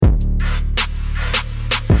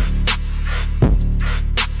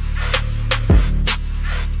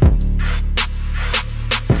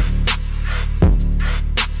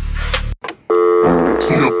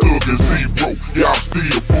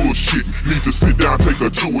sit down, take a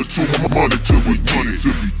chew and chew my money till we get it.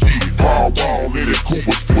 Wall, in that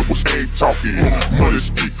Cuba was ain't talking. Money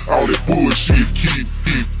speak, all that bullshit, keep it.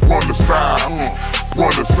 Run the side,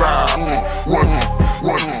 run the side, run.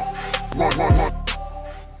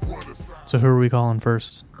 So who are we calling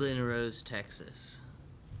first? Glen Rose, Texas.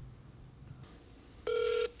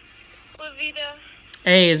 Lavita.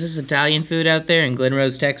 Hey, is this Italian food out there in Glen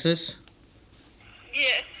Rose, Texas?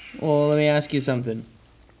 Yes. Well, let me ask you something.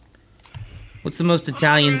 What's the most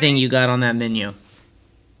Italian thing you got on that menu?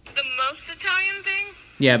 The most Italian thing?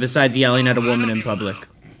 Yeah, besides yelling at a woman in public.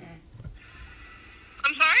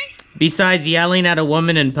 I'm sorry? Besides yelling at a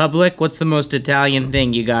woman in public, what's the most Italian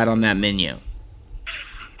thing you got on that menu?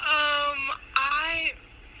 I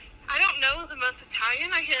don't know the most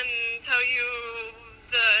Italian. I can tell you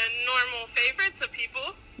the normal favorites of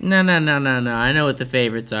people. No. I know what the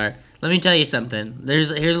favorites are. Let me tell you something. Here's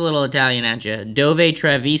a little Italian at you. Dove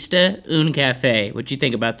travista un caffè. What you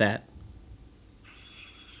think about that?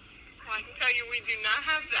 Well, I can tell you we do not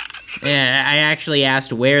have that. Yeah, I actually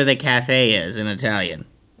asked where the cafe is in Italian.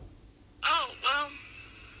 Oh, well,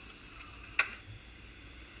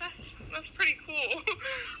 that's pretty cool.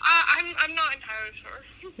 I'm not entirely sure.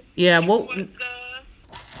 Yeah, well,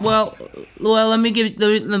 let me get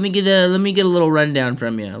a little rundown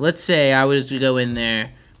from you. Let's say I was to go in there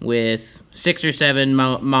with 6 or 7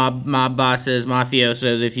 mob bosses,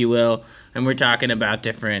 mafiosos, if you will, and we're talking about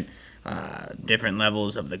different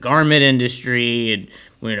levels of the garment industry,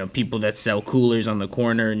 and people that sell coolers on the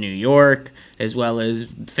corner in New York, as well as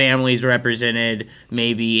families represented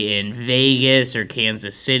maybe in Vegas or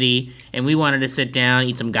Kansas City, and we wanted to sit down,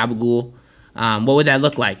 eat some gabagool. What would that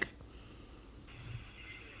look like?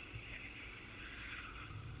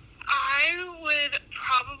 I would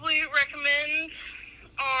probably recommend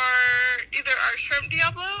either our shrimp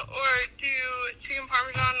Diablo or do chicken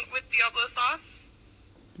parmesan with Diablo sauce.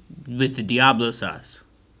 With the Diablo sauce.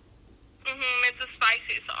 It's a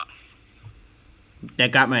spicy sauce.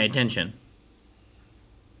 That got my attention.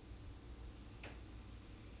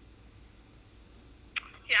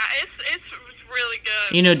 Yeah, it's really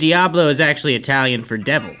good. Diablo is actually Italian for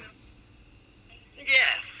devil.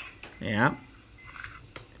 Yes. Yeah.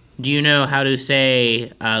 Do you know how to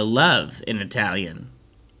say love in Italian?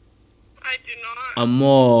 I do not.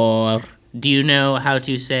 Amor. Do you know how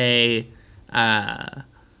to say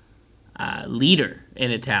leader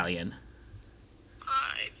in Italian?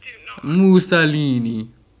 I do not.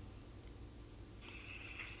 Mussolini.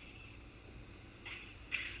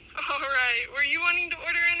 All right. Were you wanting to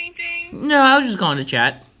order anything? No, I was just going to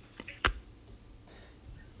chat.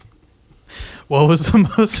 What was the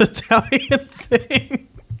most Italian thing?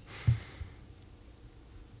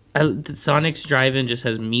 The Sonic's Drive-In just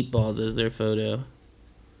has meatballs as their photo.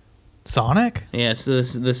 Sonic? Yeah, so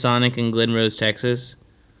this is the Sonic in Glen Rose, Texas.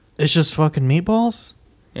 It's just fucking meatballs?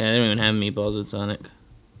 Yeah, they don't even have meatballs at Sonic.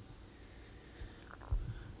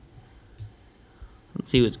 Let's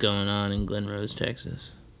see what's going on in Glen Rose,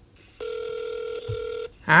 Texas.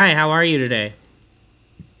 Hi, how are you today?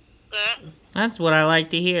 Good. That's what I like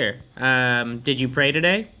to hear. Did you pray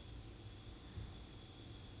today?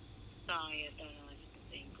 Sorry, I don't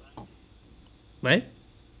know What?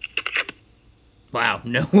 Wow,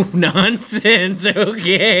 no nonsense.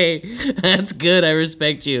 Okay. That's good. I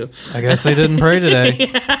respect you. I guess they didn't pray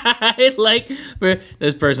today. Yeah,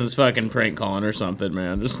 this person's fucking prank calling or something,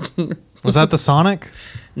 man. Was that the Sonic?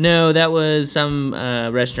 No, that was some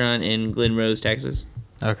restaurant in Glen Rose, Texas.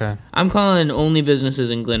 Okay. I'm calling only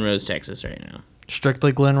businesses in Glen Rose, Texas right now.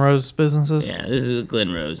 Strictly Glen Rose businesses? Yeah, this is a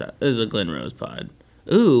Glen Rose pod.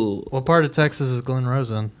 Ooh. What part of Texas is Glen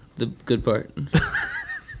Rose in? The good part.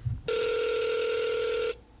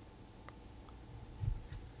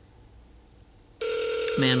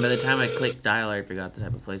 Man, by the time I clicked dial, I forgot the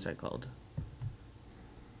type of place I called.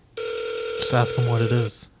 Just ask them what it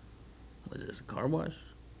is. Was this a car wash?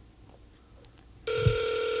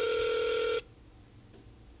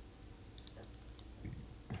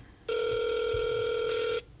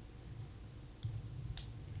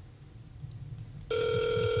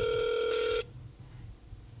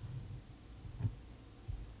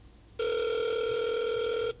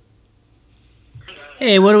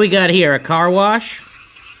 Hey, what do we got here? A car wash?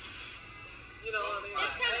 A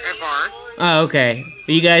bar. Oh, okay.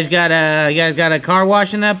 You guys got a car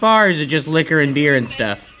wash in that bar, or is it just liquor and beer and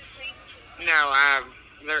stuff? No,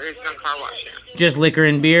 there is no car wash here. Just liquor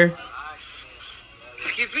and beer?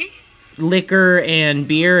 Excuse me? Liquor and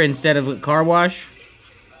beer instead of a car wash?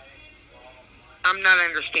 I'm not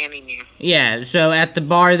understanding you. Yeah, so at the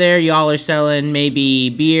bar there, y'all are selling maybe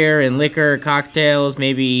beer and liquor, cocktails,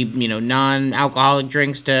 maybe, non-alcoholic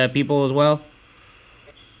drinks to people as well?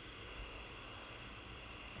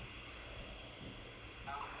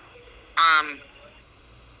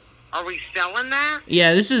 Are we selling that?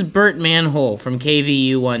 Yeah, this is Burt Manhole from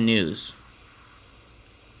KVU1 News.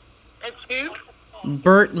 It's who?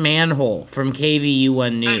 Burt Manhole from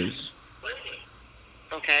KVU1 News.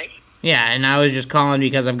 Okay. Yeah, and I was just calling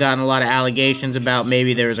because I've gotten a lot of allegations about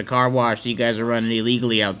maybe there was a car wash that you guys are running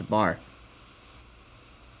illegally out the bar.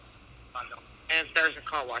 And if there's a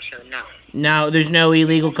car wash here, no. No, there's no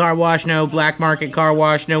illegal car wash, no black market car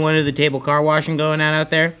wash, no under-the-table car washing going on out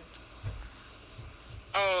there?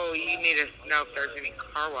 Oh, you need to know if there's any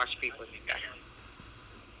car wash people in there.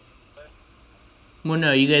 Well,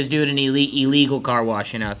 no, you guys doing any illegal car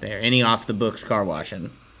washing out there? Any off-the-books car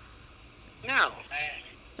washing? No.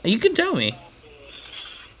 You can tell me.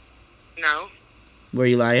 No. Were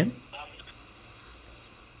you lying?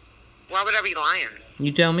 Why would I be lying?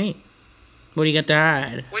 You tell me. What do you got to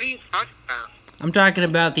hide? What are you talking about? I'm talking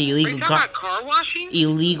about the Are illegal you talking about car washing?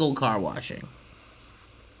 illegal car washing.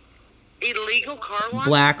 Illegal car washing?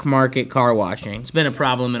 Black market car washing. It's been a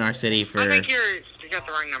problem in our city for... I think you got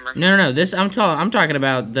the wrong number. No. I'm talking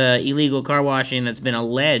about the illegal car washing that's been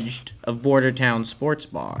alleged of Bordertown Sports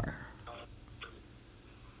Bar.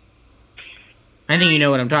 I think you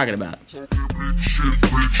know what I'm talking about.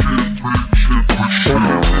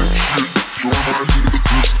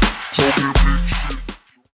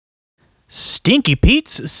 Stinky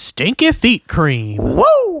Pete's Stinky Feet Cream.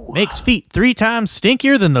 Whoa! Makes feet 3 times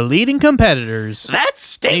stinkier than the leading competitors.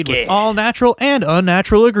 That's Made stinky. with all natural and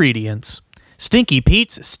unnatural ingredients. Stinky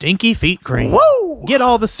Pete's Stinky Feet Cream. Whoa! Get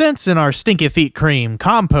all the scents in our Stinky Feet Cream,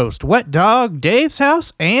 Compost, Wet Dog, Dave's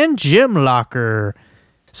House, and Gym Locker.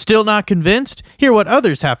 Still not convinced? Hear what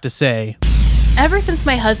others have to say. Ever since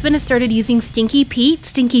my husband has started using Stinky Pete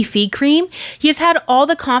Stinky Feet Cream, he has had all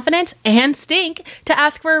the confidence and stink to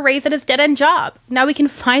ask for a raise at his dead-end job. Now we can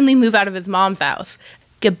finally move out of his mom's house.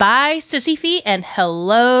 Goodbye, Sissy Feet, and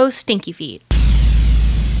hello, Stinky Feet.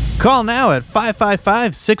 Call now at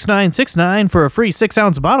 555-6969 for a free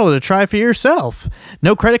 6-ounce bottle to try for yourself.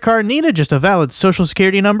 No credit card needed, just a valid social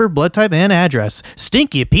security number, blood type, and address.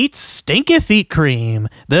 Stinky Pete's Stinky Feet Cream.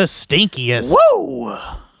 The stinkiest. Whoa!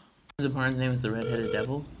 The barn's name is the Red-Headed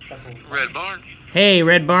Devil? Red Barn? Hey,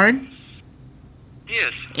 Red Barn?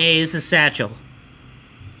 Yes. Hey, this is Satchel.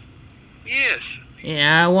 Yes.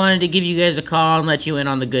 Yeah, I wanted to give you guys a call and let you in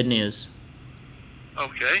on the good news.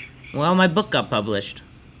 Okay. Well, my book got published.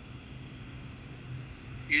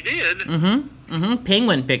 You did?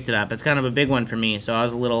 Penguin picked it up. It's kind of a big one for me, so I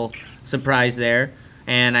was a little surprised there.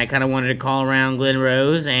 And I kind of wanted to call around Glen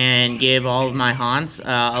Rose and give all of my haunts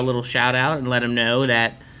a little shout out and let them know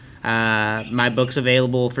that my book's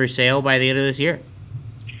available for sale by the end of this year.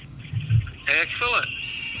 Excellent.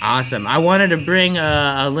 Awesome. I wanted to bring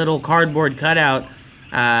a little cardboard cutout,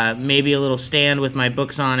 maybe a little stand with my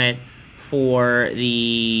books on it for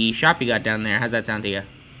the shop you got down there. How's that sound to you?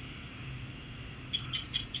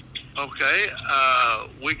 Okay.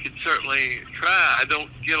 We could certainly try. I don't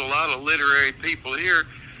get a lot of literary people here.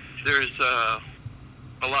 There's a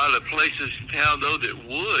lot of places in town, though, that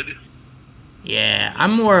would. Yeah,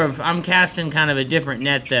 I'm casting kind of a different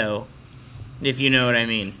net, though, if you know what I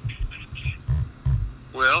mean.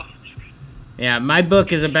 Well, Yeah, my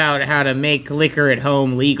book is about how to make liquor at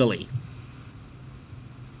home legally.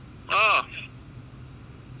 oh.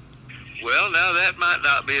 Well, now that might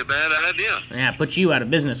not be a bad idea. Yeah, put you out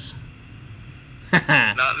of business.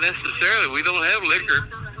 Not necessarily. We don't have liquor.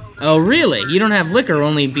 Oh, really? You don't have liquor,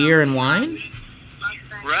 only beer and wine?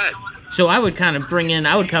 Right. So I would kind of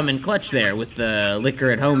come in clutch there with the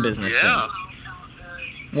liquor at home business Yeah. thing.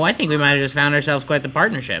 Well, I think we might have just found ourselves quite the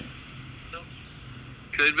partnership.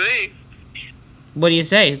 Could be. What do you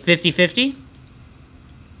say, 50-50?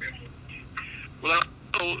 Well,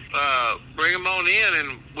 bring them on in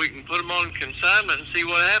and we can put them on consignment and see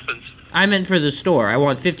what happens. I meant for the store. I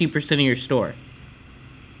want 50% of your store.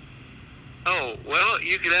 Oh, well,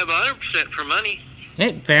 you could have 100% for money.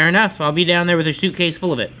 Hey, fair enough. I'll be down there with a suitcase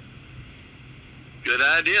full of it. Good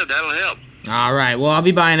idea. That'll help. All right, well, I'll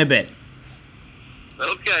be buying a bit.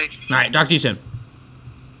 Okay. All right, talk to you soon.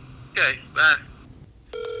 Okay, bye.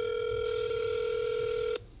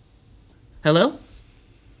 Hello?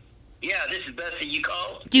 Yeah, this is Bessie. You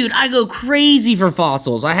called? Dude, I go crazy for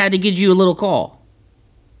fossils. I had to give you a little call.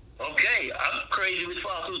 Okay, I'm crazy with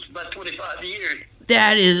fossils for about 25 years.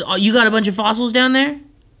 That is... You got a bunch of fossils down there?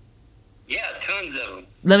 Yeah, tons of them.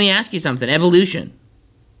 Let me ask you something. Evolution.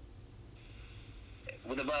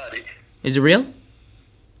 What about it? Is it real?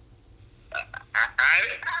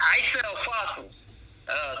 I sell fossils.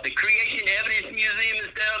 The Creation Evidence Museum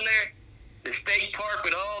is down there. The state park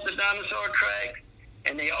with all the dinosaur tracks.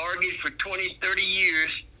 And they argued for 20, 30 years.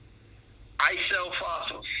 I sell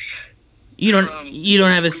fossils. You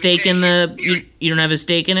don't have a stake in the you don't have a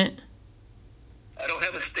stake in it? I don't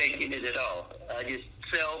have a stake in it at all. I just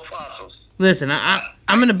sell fossils. Listen, I'm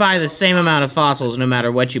gonna buy the same amount of fossils no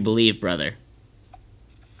matter what you believe, brother.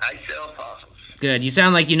 I sell fossils. Good. You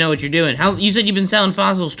sound like you know what you're doing. You said you've been selling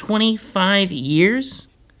fossils 25 years?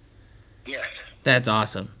 Yes. That's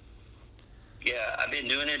awesome. Yeah, I've been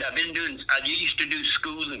doing it. I used to do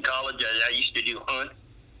schools in college. I used to do hunt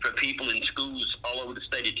for people in schools all over the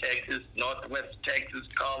state of Texas, Northwest Texas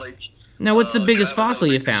College. Now, what's the biggest travel fossil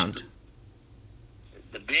over- you found?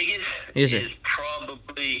 The biggest Is is it?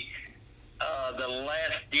 probably the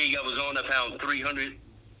last dig I was on. I found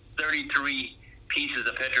 333 pieces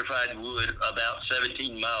of petrified wood about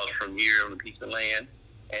 17 miles from here on a piece of land.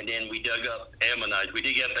 And then we dug up ammonites. We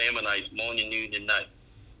dig up ammonites morning, noon, and night.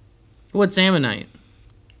 What's ammonite?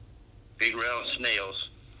 Big round snails.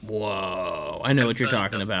 Whoa, I know what you're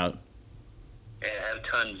talking about. And I have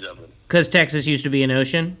tons of them. Because Texas used to be an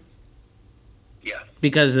ocean? Yeah.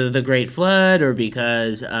 Because of the Great Flood or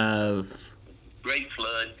because of... Great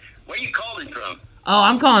flood. Where you calling from? Oh,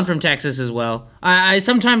 I'm calling from Texas as well. I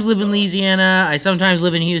sometimes live in Louisiana. I sometimes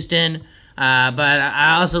live in Houston. But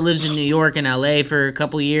I also lived in New York and LA for a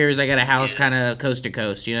couple years. I got a house kind of coast to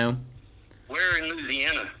coast, you know? Where in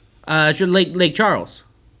Louisiana? Lake Charles.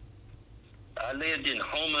 I lived in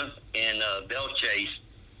Houma and Belchase,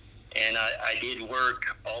 and I did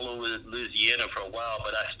work all over Louisiana for a while,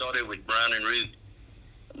 but I started with Brown and Root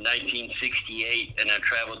in 1968, and I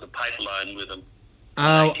traveled the pipeline with them.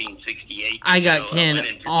 Oh, 1968. I got So Ken went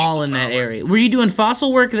into all in nuclear that power. area. Were you doing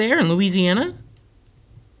fossil work there in Louisiana?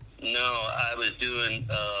 No, I was doing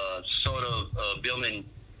sort of building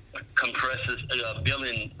compressors,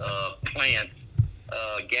 building plants,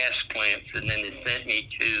 gas plants, and then they sent me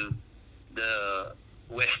to the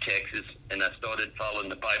West Texas, and I started following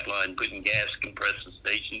the pipeline, putting gas compressor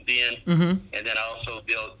stations in, Mm-hmm. and then I also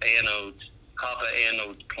built anodes, copper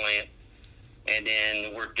anodes plant, and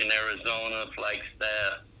then worked in Arizona,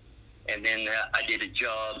 Flagstaff, and then I did a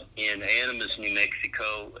job in Animas, New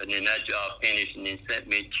Mexico, and then that job finished, and then sent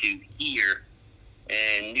me to here,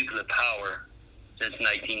 and nuclear power since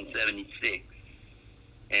 1976,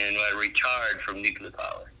 and I retired from nuclear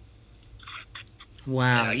power.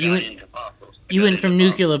 Wow. And I You got went, into fossils. you went from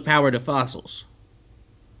nuclear power to fossils.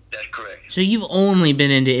 That's correct. So you've only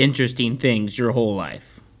been into interesting things your whole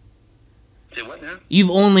life. Say what now?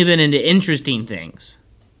 You've only been into interesting things.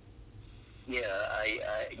 Yeah,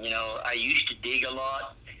 I used to dig a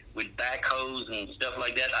lot with backhoes and stuff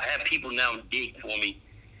like that. I have people now dig for me.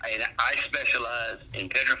 And I specialize in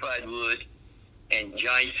petrified wood and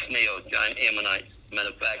giant snails, giant ammonites. Matter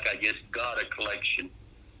of fact, I just got a collection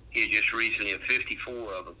here just recently of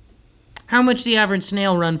 54 of them. How much the average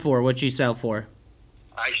snail run for? What you sell for?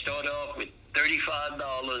 I start off with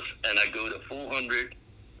 $35 and I go to $450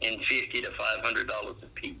 to $500 a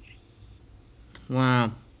piece.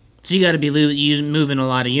 Wow. So you got to be moving a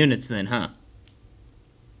lot of units then, huh?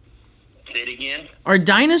 Say it again. Are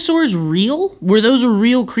dinosaurs real? Were those a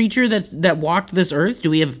real creature that walked this earth? Do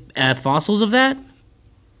we have fossils of that?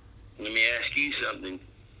 Let me ask you something.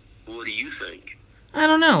 What do you think? I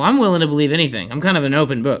don't know. I'm willing to believe anything. I'm kind of an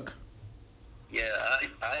open book. Yeah,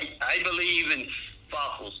 I believe in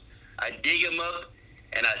fossils. I dig them up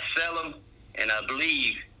and I sell them, and I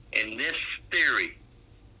believe in this theory.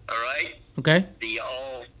 All right, Okay. the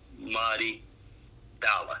almighty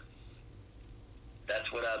dollar. That's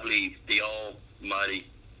what I believe. The almighty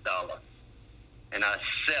dollar, and I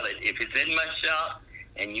sell it. If it's in my shop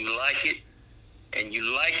and you like it,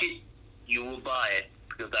 you will buy it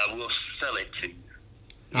because I will sell it to you.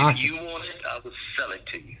 Awesome. If you want it, I will sell it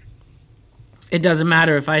to you. It doesn't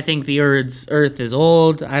matter if I think the Earth is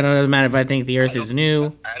old. It doesn't matter if I think the Earth is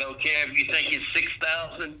new. I don't care if you think it's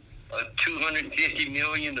 6,000 or 250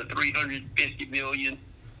 million or 350 million.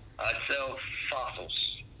 I sell fossils.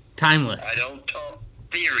 Timeless. I don't talk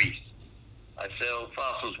theories. I sell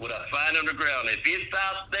fossils. What I find on the ground. If it's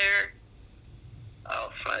out there,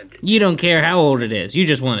 I'll find it. You don't care how old it is. You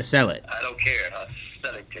just want to sell it. I don't care. I'll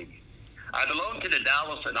sell it to you. I belong to the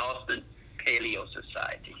Dallas and Austin Paleo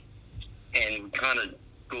Society. And we kind of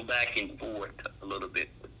go back and forth a little bit.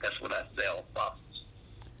 That's what I sell, fossils.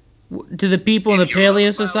 Do the people in the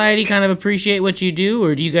Paleo Society kind of appreciate what you do,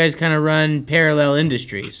 or do you guys kind of run parallel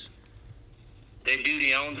industries? They do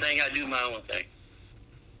their own thing. I do my own thing.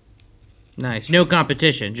 Nice. No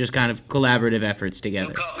competition, just kind of collaborative efforts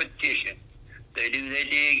together. No competition. They do their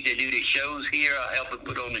digs. They do their shows here. I help them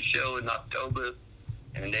put on the show in October.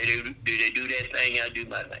 And they do their thing. I do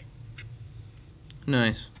my thing.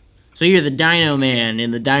 Nice. So you're the Dino Man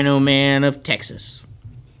in the Dino Man of Texas.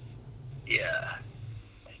 Yeah.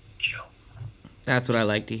 Joe. That's what I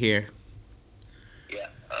like to hear. Yeah,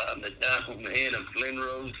 I'm the man of Glen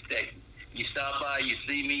Rose, Texas. You stop by, you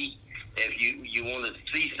see me. If you want to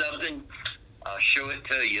see something, I'll show it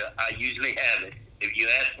to you. I usually have it. If you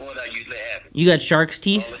ask for it, I usually have it. You got shark's All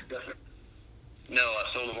teeth? this stuff. No, I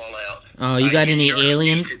sold them all out. Oh, you I got get any shark's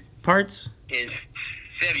alien teeth parts? in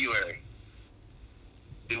February.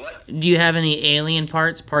 Do what? Do you have any alien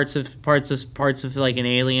parts? Parts of like an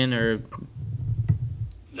alien or?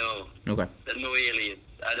 No, Okay. there's no aliens.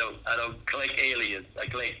 I don't collect aliens. I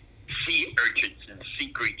collect sea urchins and sea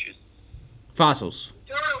creatures. Fossils.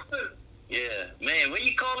 Yeah, man, where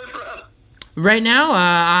you calling from? Right now,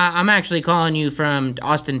 I'm actually calling you from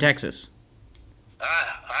Austin, Texas.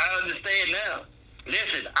 I understand now.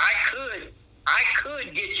 Listen, I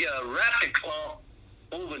could get you a raptor claw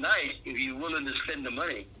overnight if you're willing to spend the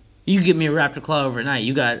money. You can get me a raptor claw overnight.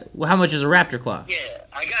 You got how much is a raptor claw? Yeah,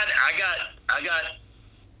 I got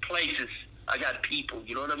places. I got people.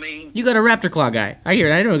 You know what I mean? You got a raptor claw guy. I hear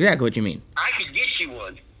it. I know exactly what you mean. I could get you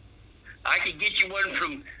one. I could get you one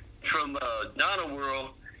from Donna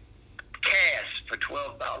World, cash for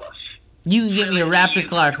 $12. You can get me a raptor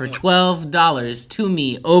claw for $12 to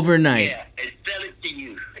me overnight. Yeah, and sell it to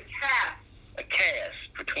you. A cash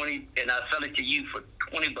for 20, and I'll sell it to you for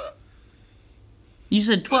 $20. You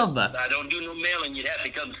said $12. I don't do no mailing. You'd have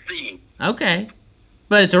to come see me. Okay,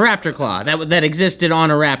 but it's a raptor claw that existed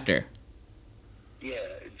on a raptor. Yeah,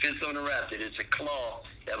 it fits on a raptor. It's a claw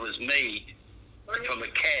that was made from a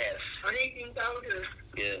calf.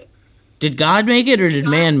 Yeah, Did God make it or did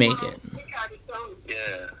man make it?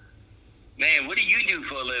 yeah. Man, what do you do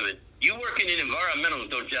for a living? You working in environmentals,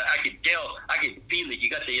 don't you? I could tell. I could feel it. You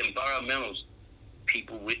got the environmentals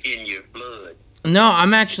people within your blood. No,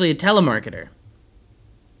 I'm actually a telemarketer.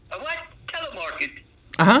 A what? Telemarket?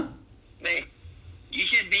 Uh-huh. Man, you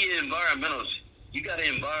should be in environmentals. You got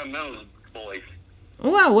an environmentals voice.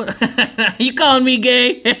 Wow, what? You calling me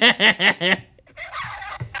gay? I'm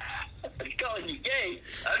calling you gay.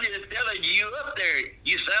 I'm just telling you up there.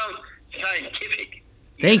 You sound scientific.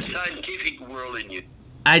 Thank you. you. Got a scientific world in you.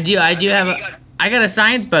 I do have I got a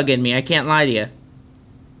science bug in me. I can't lie to you.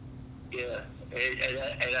 Yeah,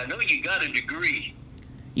 and I know you got a degree.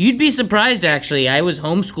 You'd be surprised, actually. I was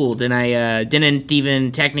homeschooled, and I didn't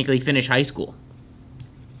even technically finish high school.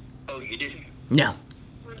 Oh, you didn't? No.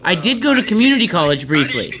 I did go to community college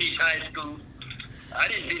briefly. I didn't finish high school. I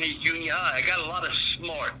didn't finish junior high. I got a lot of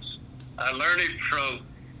smarts. I learned it from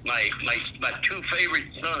my two favorite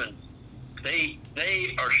sons. They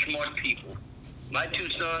are smart people. My two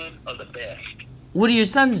sons are the best. What do your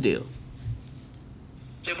sons do?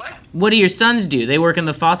 Say what? What do your sons do? They work in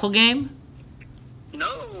the fossil game?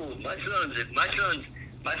 No, my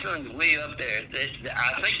son's way up there.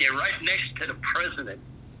 I think they're right next to the president.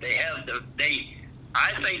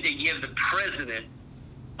 I think they give the president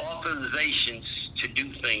authorizations to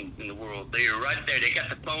do things in the world. They're right there. They got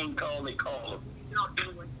the phone call. They call them.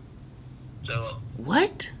 So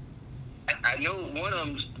What? I know one of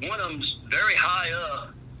them's very high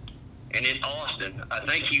up, and in Austin. I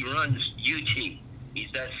think he runs UT.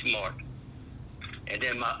 He's that smart. And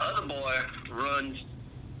then my other boy runs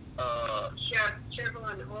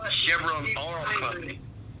Chevron Oil Company.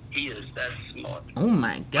 He is that smart. Oh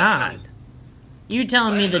my God. You're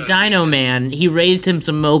telling me the Dino Man, he raised him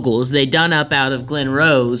some moguls, they done up out of Glen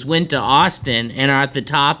Rose, went to Austin, and are at the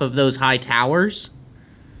top of those high towers?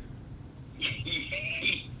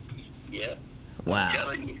 Yeah. Wow. I'm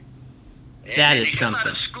telling you. That And is they come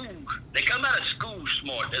something. Out of school. They come out of school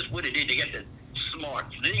smart. That's what it is. They got the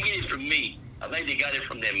smarts. They didn't get it from me. I think they got it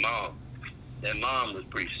from their mom. Their mom was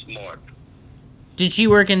pretty smart. Did she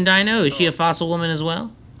work in Dino? Is she a fossil woman as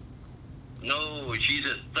well? No, she's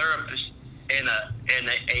a therapist and a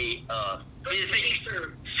physics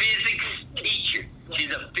teacher.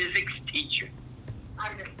 She's a physics teacher.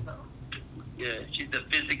 Yeah, she's a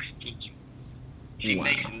physics teacher. She Wow.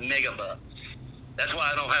 makes mega bucks. That's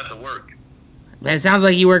why I don't have to work. That sounds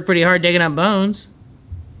like you work pretty hard digging up bones.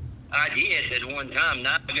 I did at one time.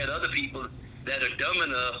 Now I got other people that are dumb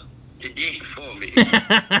enough to dig for me.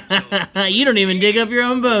 You don't even dig up your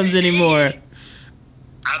own bones anymore.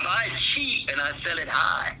 I buy it cheap and I sell it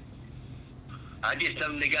high. I just tell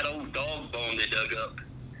them they got old dog bone they dug up,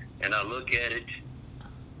 and I look at it,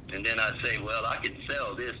 and then I say, well, I can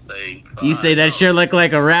sell this thing. for You say that $5. sure looked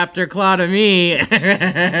like a raptor claw to me.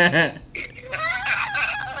 I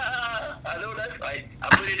know that's right.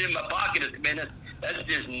 I put it in my pocket at the minute. That's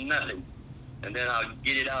just nothing. And then I'll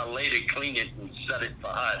get it out later, clean it, and sell it for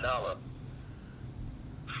 $1.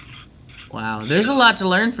 Wow, there's a lot to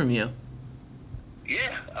learn from you.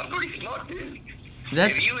 Yeah, I'm pretty smart, dude.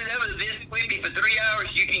 That's If you would ever visit with me for 3 hours,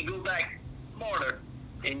 you can go back smarter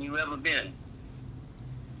than you ever been.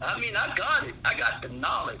 I mean, I got it. I got the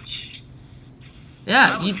knowledge.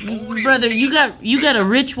 Yeah, brother, you got a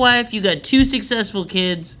rich wife. You got 2 successful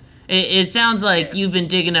kids. It sounds like you've been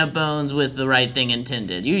digging up bones with the right thing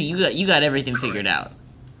intended. You got everything figured out.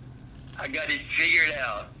 I got it figured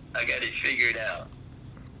out.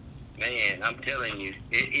 Man, I'm telling you.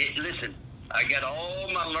 Listen, I got all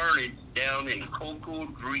my learning down in Cocoa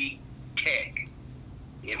Creek Tech.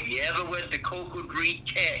 If you ever went to Cocoa Creek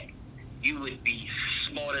Tech, you would be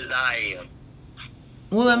smart as I am.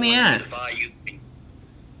 Well, let me ask.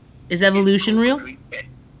 Is evolution real?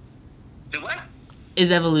 The what?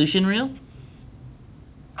 Is evolution real?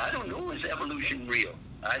 I don't know. Is evolution real?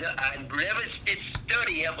 I never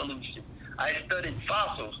study evolution. I studied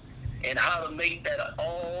fossils and how to make that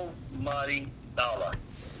almighty dollar.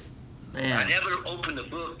 Man. I never opened a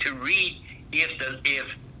book to read if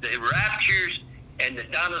the raptors and the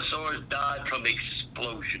dinosaurs died from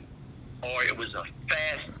explosion, or it was a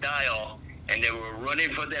fast die-off and they were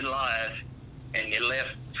running for their lives and they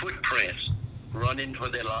left footprints running for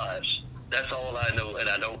their lives. That's all I know, and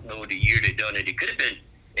I don't know the year they done it. It could have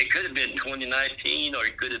been 2019, or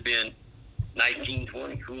it could have been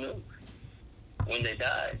 1920. Who knows? When they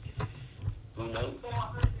died. Who knows?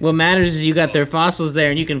 What matters is you got their fossils there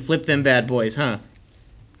and you can flip them bad boys, huh?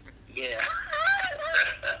 Yeah.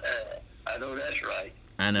 I know that's right.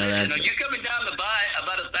 I know that's Are you coming down to buy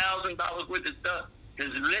about $1,000 worth of stuff?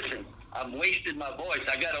 Because listen, I'm wasting my voice.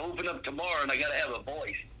 I got to open up tomorrow and I got to have a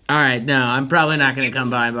voice. All right, no, I'm probably not going to come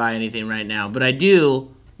by and buy anything right now, but I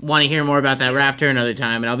do want to hear more about that raptor another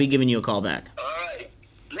time, and I'll be giving you a call back. All right.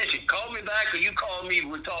 Listen, call me back or you call me.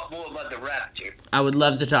 We'll talk more about the raptor. I would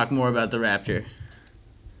love to talk more about the raptor.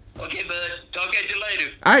 Okay, bud. Talk at you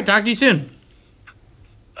later. All right, talk to you soon.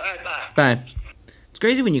 All right, bye. Bye. It's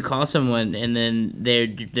crazy when you call someone and then they're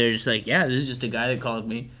just like, yeah, this is just a guy that called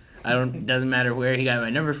me. Doesn't matter where he got my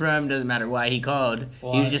number from, doesn't matter why he called.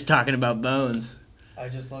 Well, he was just talking about bones. I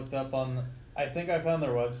just looked up on, I think I found their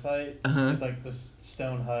website. Uh-huh. It's like this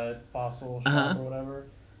Stone Hut fossil shop or whatever.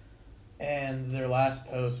 And their last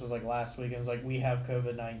post was like last week. And it was like, we have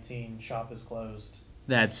COVID-19. Shop is closed.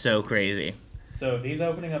 That's so crazy. So if he's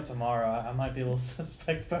opening up tomorrow, I might be a little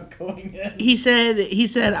suspect about going in. He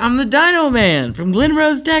said, I'm the Dino Man from Glen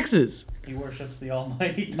Rose, Texas. He worships the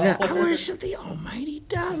almighty dollar. Yeah, I worship the almighty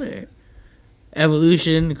dollar.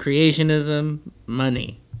 Evolution, creationism,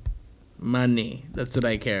 money. Money. That's what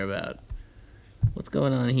I care about. What's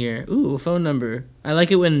going on here? Ooh, a phone number. I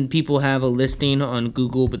like it when people have a listing on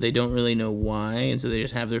Google, but they don't really know why, and so they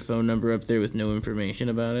just have their phone number up there with no information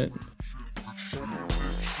about it.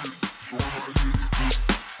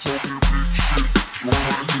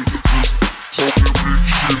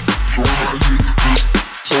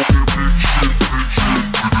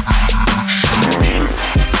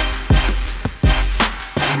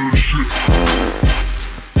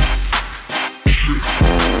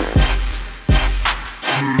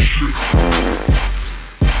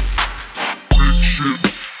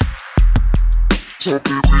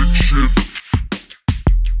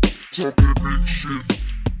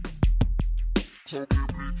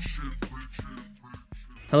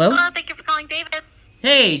 Hello? Hello, thank you for calling David.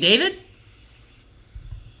 Hey, David?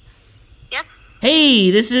 Yes? Hey,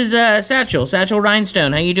 this is Satchel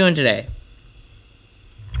Rhinestone. How you doing today?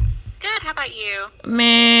 Good, how about you?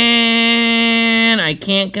 Man, I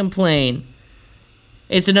can't complain.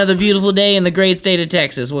 It's another beautiful day in the great state of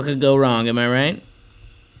Texas. What could go wrong, am I right?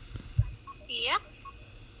 Yep.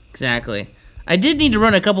 Exactly. I did need to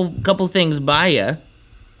run a couple things by you.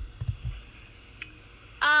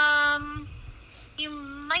 You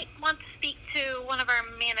might want to speak to one of our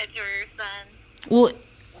managers then. Well,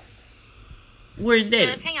 where's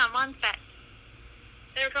David? Hang on one sec.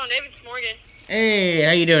 They were calling David Morgan. Hey,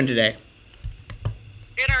 how you doing today?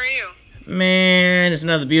 Good, how are you? Man, it's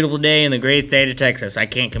another beautiful day in the great state of Texas. I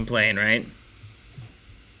can't complain, right?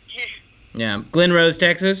 Yeah, Glen Rose,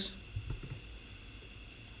 Texas.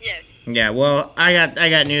 Yes. Yeah, well, I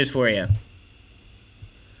got news for you.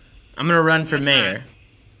 I'm gonna run for mayor.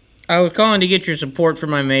 I was calling to get your support for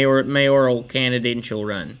my mayoral candidatal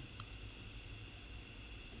run.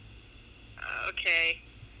 Okay.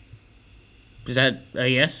 Is that a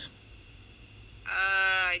yes?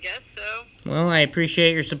 I guess so. Well, I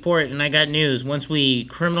appreciate your support, and I got news. Once we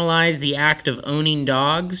criminalize the act of owning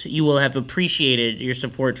dogs, you will have appreciated your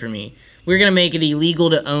support for me. We're gonna make it illegal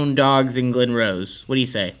to own dogs in Glen Rose. What do you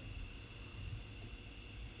say?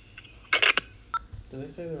 Do they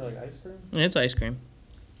say they're like ice cream? It's ice cream.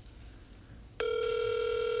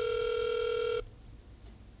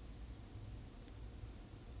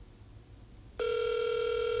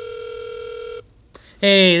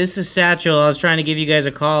 Hey, this is Satchel. I was trying to give you guys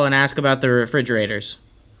a call and ask about the refrigerators.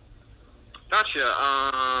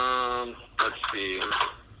 Gotcha. Let's see.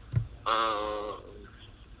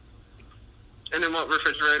 And then what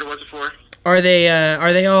refrigerator was it for? Are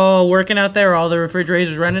they all working out there? Are all the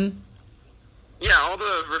refrigerators running? Yeah, all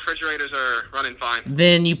the refrigerators are running fine.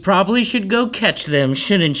 Then you probably should go catch them,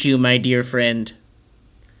 shouldn't you, my dear friend?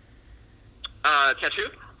 Catch who?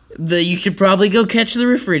 You should probably go catch the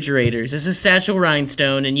refrigerators. This is Satchel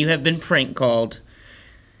Rhinestone, and you have been prank called.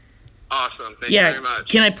 Awesome. Thank you very much.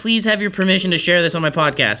 Can I please have your permission to share this on my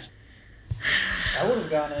podcast? I would have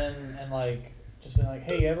gone in and just been like,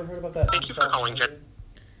 "Hey, you ever heard about that unsolved murder?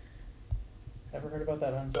 Ever heard about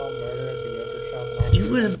that unsolved murder at the yogurt shop?" You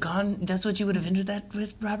would have gone. That's what you would have ended that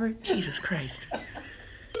with, Robert? Jesus Christ!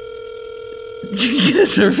 You get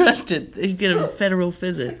us arrested. You get a federal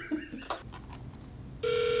visit.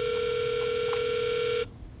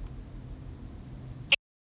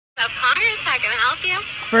 How can I help you?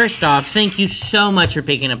 First off, thank you so much for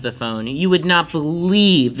picking up the phone. You would not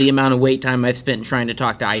believe the amount of wait time I've spent trying to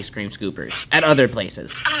talk to ice cream scoopers at other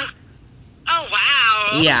places. Oh,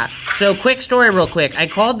 wow. Yeah. So, quick story real quick. I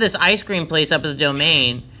called this ice cream place up at the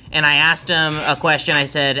Domain, and I asked him a question. I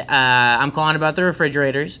said, I'm calling about the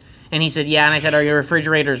refrigerators. And he said, yeah. And I said, are your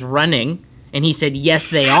refrigerators running? And he said, yes,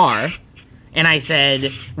 they are. And I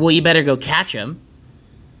said, well, you better go catch them.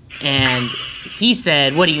 And he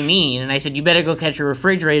said, what do you mean? And I said, you better go catch your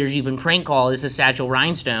refrigerators. You've been prank called. This is Satchel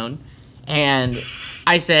Rhinestone. And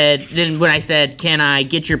I said, then when I said, can I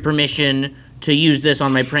get your permission to use this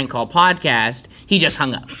on my prank call podcast, he just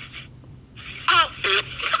hung up.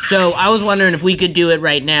 So I was wondering if we could do it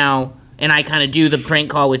right now, and I kind of do the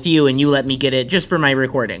prank call with you, and you let me get it just for my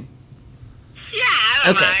recording. Yeah, I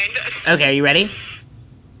don't mind. Okay, are you ready?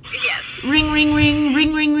 Yes. Ring, ring, ring,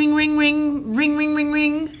 ring, ring, ring, ring, ring, ring, ring, ring,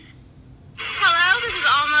 ring. Hello, this is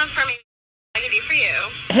Alma from I can do for you.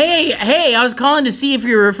 Hey, I was calling to see if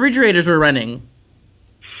your refrigerators were running.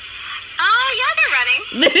 Oh, yeah, they're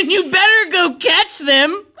running. Then you better go catch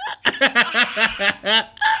them.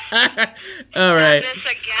 All right. This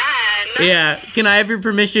again. Yeah, can I have your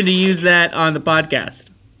permission to use that on the podcast?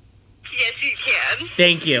 Yes, you can.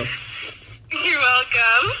 Thank you. You're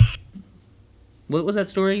welcome. What was that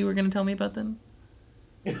story you were going to tell me about then?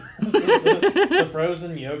 the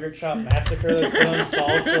frozen yogurt shop massacre that's been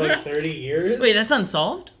unsolved for 30 years. Wait, that's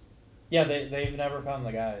unsolved? Yeah, they've never found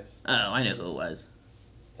the guys. Oh, I know who it was.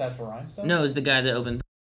 Is that for Rhinestone? No, it was the guy that opened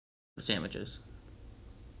sandwiches.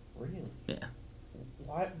 Really? Yeah.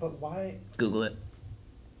 Why? But why? Google it.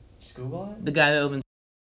 Just Google it? The guy that opened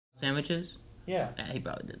sandwiches? Yeah. Yeah, he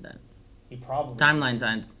probably did that. He probably.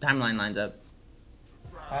 Timeline lines up.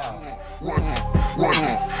 How?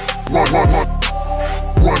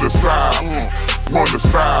 One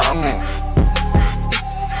aside.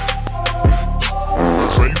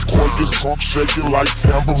 Face quirky, trunk shaking like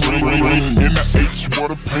tambourine. In the H,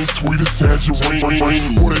 what a paint sweet as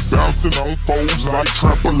tangerine. Put it bouncing on foes like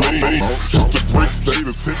trampoline. Just a great state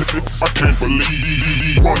of Texas, I can't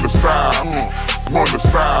believe. One aside. One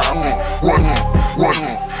aside. One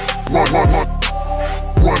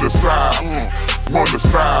aside. One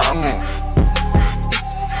aside.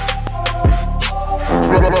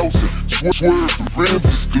 Frozen, swerve, the rims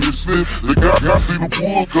is glistening. The guy see the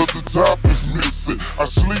wood cause the top is missing. I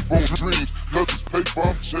sleep on dreams cause it's paper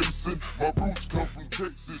I'm chasing. My roots come from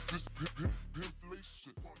Texas. This